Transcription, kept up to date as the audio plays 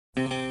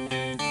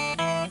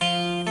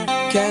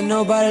Can't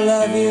nobody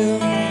love you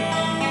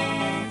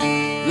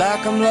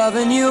like I'm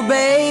loving you,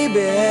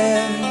 baby,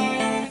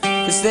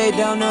 'cause they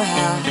don't know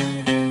how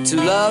to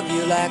love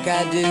you like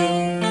I do.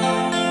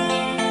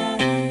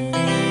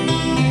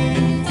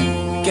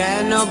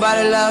 Can't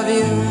nobody love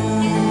you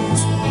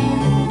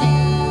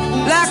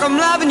like I'm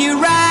loving you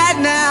right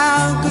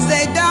now, 'cause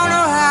they don't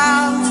know how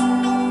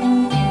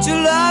to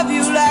love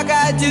you like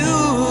I do.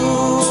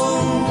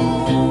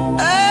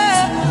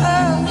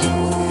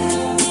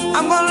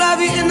 I'm gonna love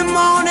you in the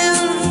morning,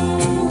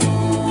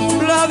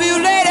 love you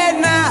late at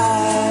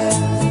night.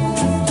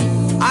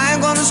 I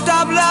ain't gonna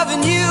stop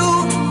loving you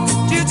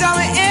till you tell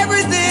me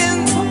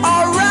everything's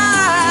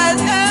alright.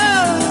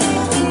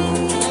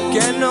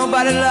 Can't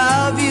nobody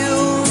love you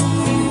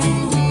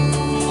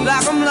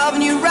like I'm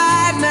loving you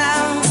right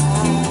now,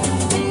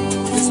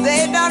 'cause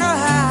they don't know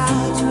how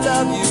to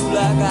love you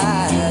like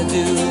I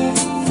do.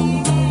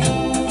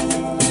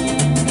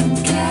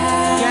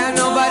 Can't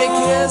nobody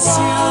kiss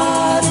you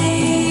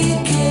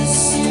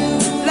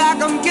like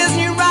I'm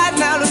kissing you right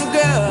now, little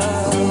girl,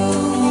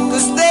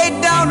 'cause they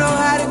don't know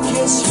how to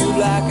kiss you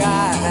like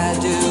I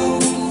do.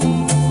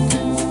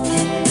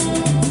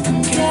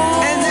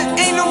 And there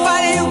ain't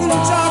nobody who can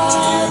talk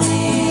to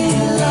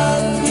you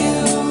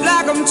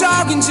like I'm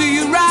talking to